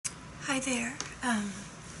Hi there.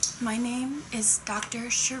 My name is Dr.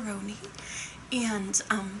 Cheroni, and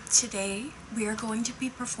today we are going to be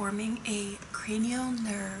performing a cranial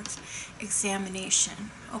nerve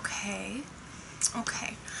examination. Okay.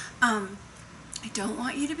 I don't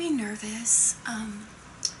want you to be nervous.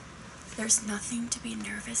 There's nothing to be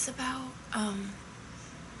nervous about.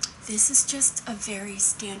 This is just a very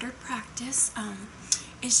standard practice.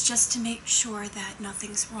 It's just to make sure that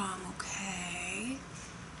nothing's wrong. Okay.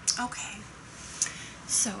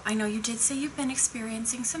 So I know you did say you've been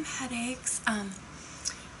experiencing some headaches.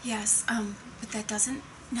 Yes, but that doesn't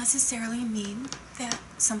necessarily mean that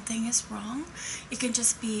something is wrong. It can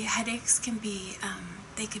just be, headaches can be,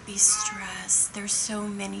 they could be stress. There's so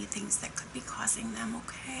many things that could be causing them,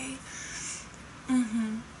 okay?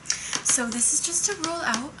 So this is just to rule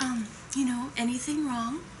out, anything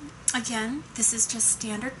wrong. Again, this is just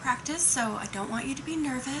standard practice, so I don't want you to be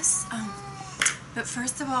nervous. But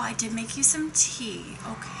first of all, I did make you some tea,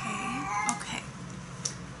 okay?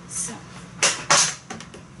 So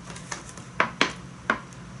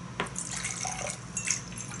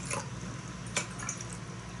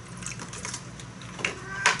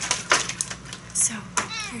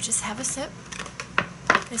here, just have a sip.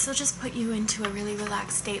 This will just put you into a really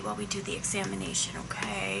relaxed state while we do the examination,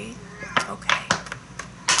 okay? Okay.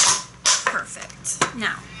 Perfect.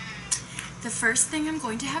 Now, the first thing I'm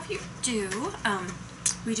going to have you do,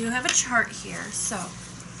 we do have a chart here, so,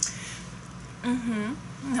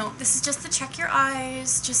 no, this is just to check your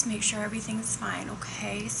eyes, just make sure everything's fine,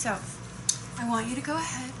 okay? So, I want you to go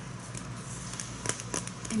ahead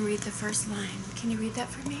and read the first line. Can you read that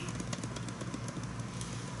for me?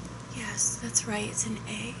 Yes, that's right, it's an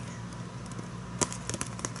A.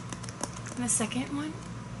 And the second one?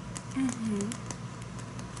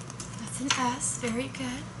 That's an S, very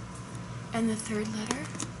good. And the third letter?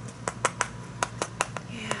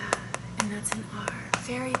 Yeah, and that's an R.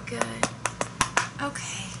 Very good.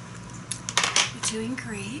 Okay. You're doing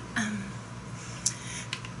great.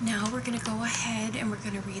 Now we're going to go ahead and we're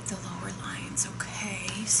going to read the lower lines, okay?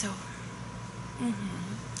 So,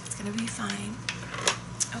 it's going to be fine.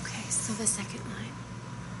 Okay, so the second line.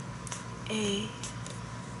 A,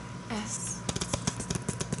 S,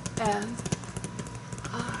 M,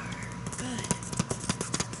 R. Good.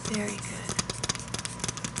 Very good.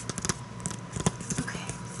 Okay,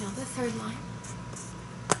 now the third line.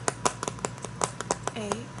 A,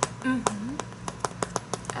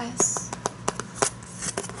 S,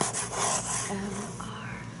 M, R.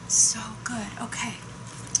 So good. Okay.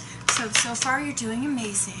 So far you're doing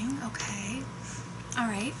amazing. Okay. All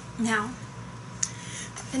right. Now,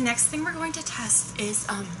 the next thing we're going to test is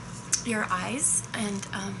your eyes and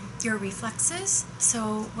your reflexes.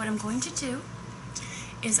 So what I'm going to do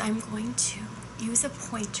is I'm going to use a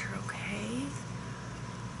pointer, okay?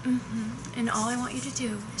 And all I want you to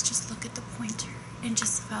do is just look at the pointer and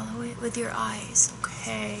just follow it with your eyes,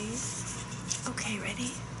 okay? Okay,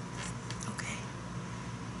 ready? Okay.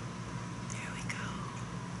 There we go.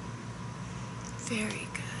 Very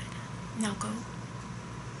good. Now go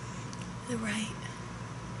the right,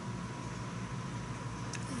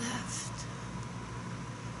 left,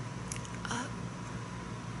 up,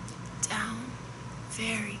 down.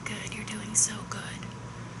 Very good. You're doing so good.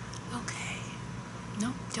 Okay.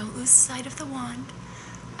 Nope, don't lose sight of the wand.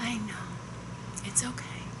 I know. It's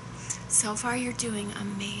okay. So far you're doing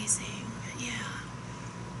amazing. Yeah.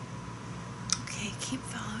 Okay, keep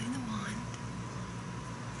following the wand.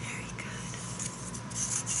 Very good.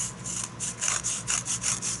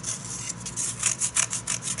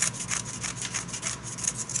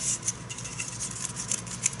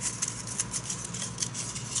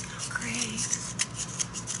 Oh, great.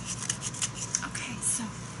 Okay, so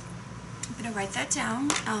I'm going to write that down.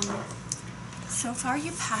 So far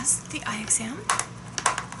you passed the eye exam,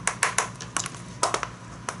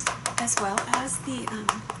 as well as the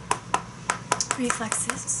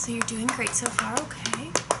reflexes, so you're doing great so far,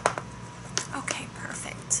 okay? Okay,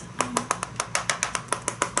 perfect.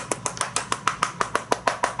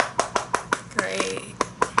 Great.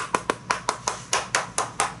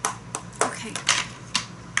 Okay.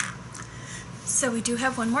 So we do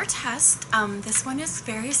have one more test. This one is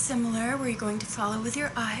very similar, where you're going to follow with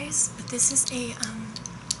your eyes, but this is a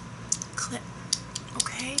clip,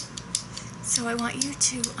 okay? So I want you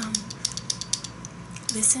to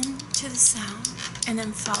listen to the sound and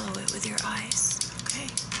then follow it with your eyes, okay?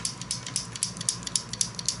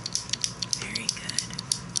 Very good.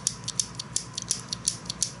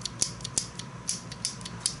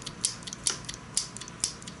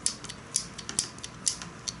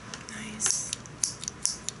 Nice.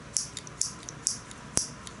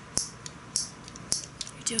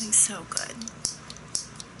 You're feeling so good.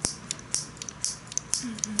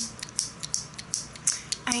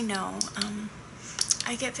 I know.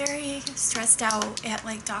 I get very stressed out at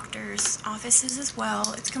like doctors' offices as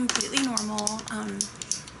well. It's completely normal.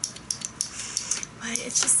 But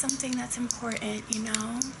it's just something that's important, you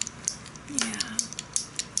know? Yeah.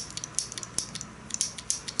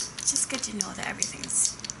 It's just good to know that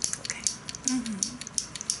everything's okay.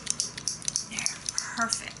 There.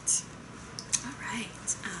 Perfect. All right.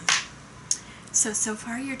 So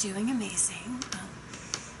far you're doing amazing.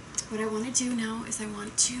 What I want to do now is I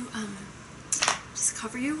want to just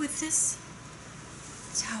cover you with this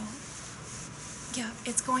towel. Yeah,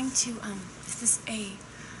 it's going to, this is a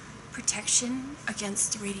protection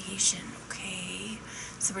against radiation, okay?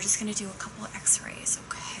 So we're just going to do a couple of x-rays,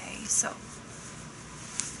 okay? So,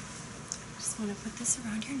 just want to put this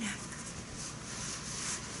around your neck.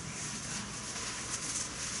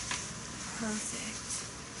 There we go. Perfect.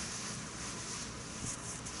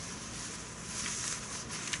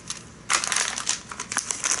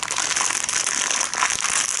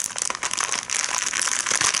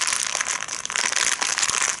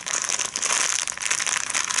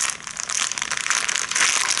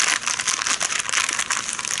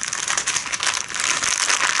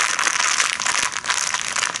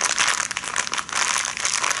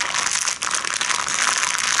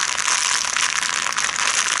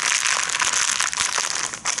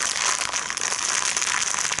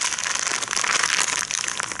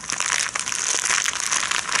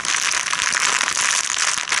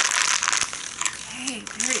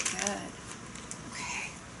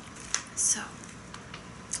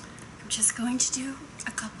 Going to do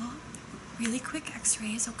a couple really quick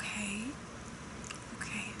x-rays, okay?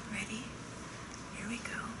 Okay, ready? Here we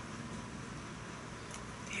go.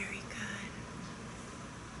 Very good.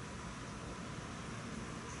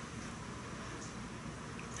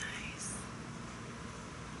 Nice.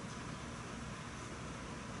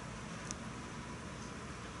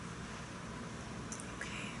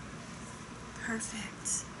 Okay,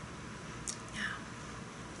 perfect.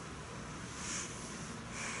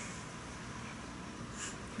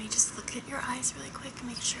 Let me just look at your eyes really quick and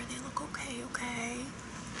make sure they look okay, okay?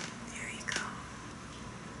 There you go.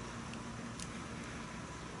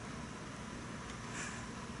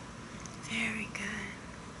 Very good.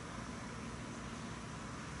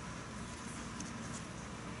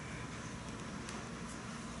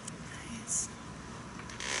 Nice.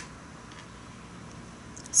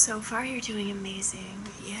 So far you're doing amazing,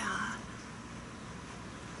 yeah.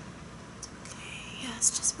 Okay, yes,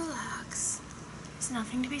 just relax. There's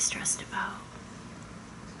nothing to be stressed about.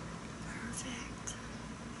 Perfect.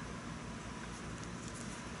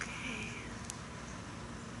 Okay.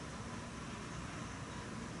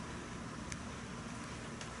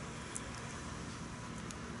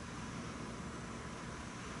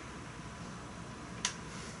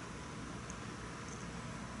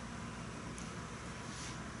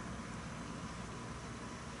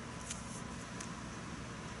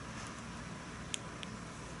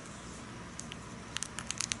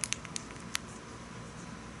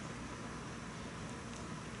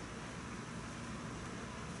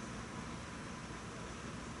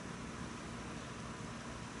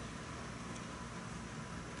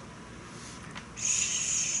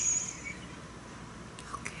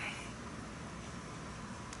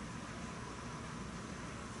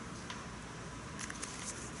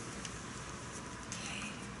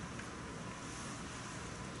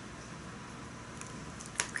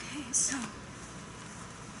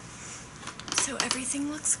 So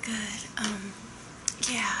everything looks good.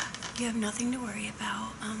 Yeah, you have nothing to worry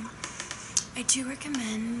about. I do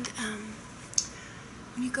recommend,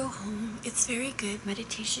 when you go home, it's very good.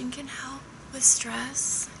 Meditation can help with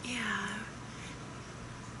stress. Yeah.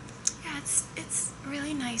 Yeah, it's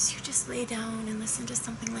really nice. You just lay down and listen to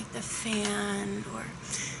something like the fan, or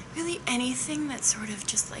really anything that sort of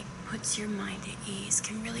just like puts your mind at ease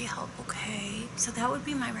can really help, okay? So that would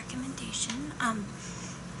be my recommendation.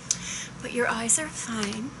 But your eyes are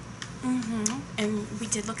fine. And we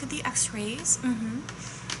did look at the x-rays.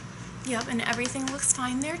 Yep, and everything looks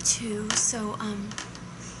fine there too. So,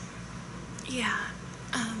 yeah.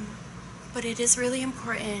 But it is really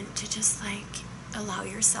important to just like allow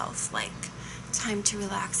yourself like time to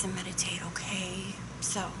relax and meditate, okay?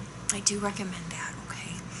 So I do recommend that,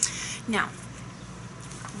 okay? Now,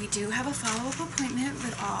 we do have a follow-up appointment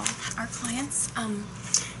with all our clients,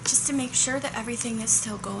 just to make sure that everything is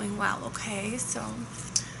still going well, okay? So I'm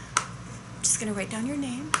just gonna write down your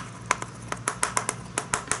name.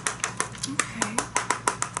 Okay.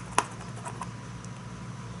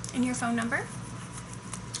 And your phone number.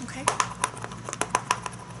 Okay.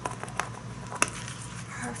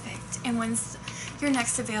 And when's your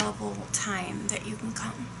next available time that you can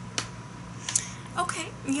come? Okay,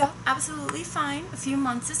 yeah, absolutely fine. A few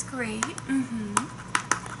months is great.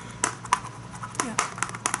 Yeah,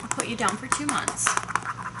 I'll put you down for 2 months.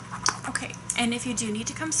 Okay, and if you do need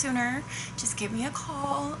to come sooner, just give me a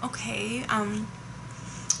call, okay?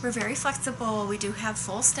 We're very flexible. We do have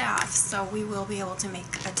full staff, so we will be able to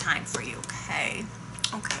make a time for you, okay?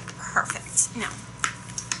 Okay, perfect.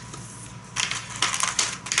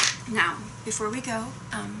 Now, before we go,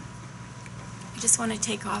 I just want to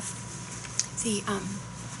take off the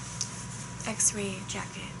x-ray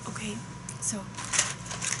jacket, okay? So,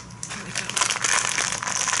 here we go.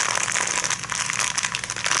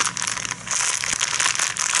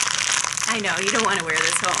 I know, you don't want to wear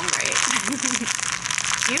this home, right?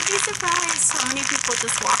 You'd be surprised how many people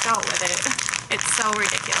just walk out with it. It's so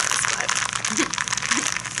ridiculous, but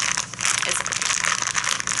it's okay.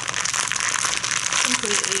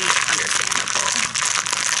 Completely understandable.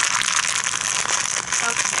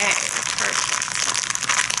 Okay, perfect.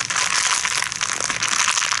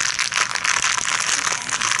 Okay.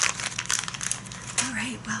 All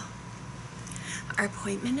right, well, our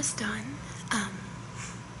appointment is done.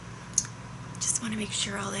 Just want to make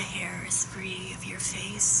sure all the hair is free of your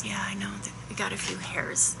face. Yeah, I know that we got a few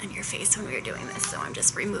hairs in your face when we were doing this, so I'm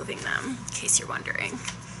just removing them, in case you're wondering.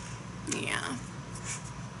 Yeah.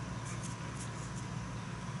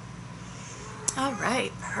 All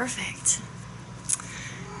right, perfect.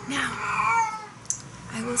 Now,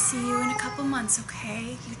 I will see you in a couple months,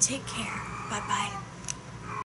 okay? You take care. Bye-bye.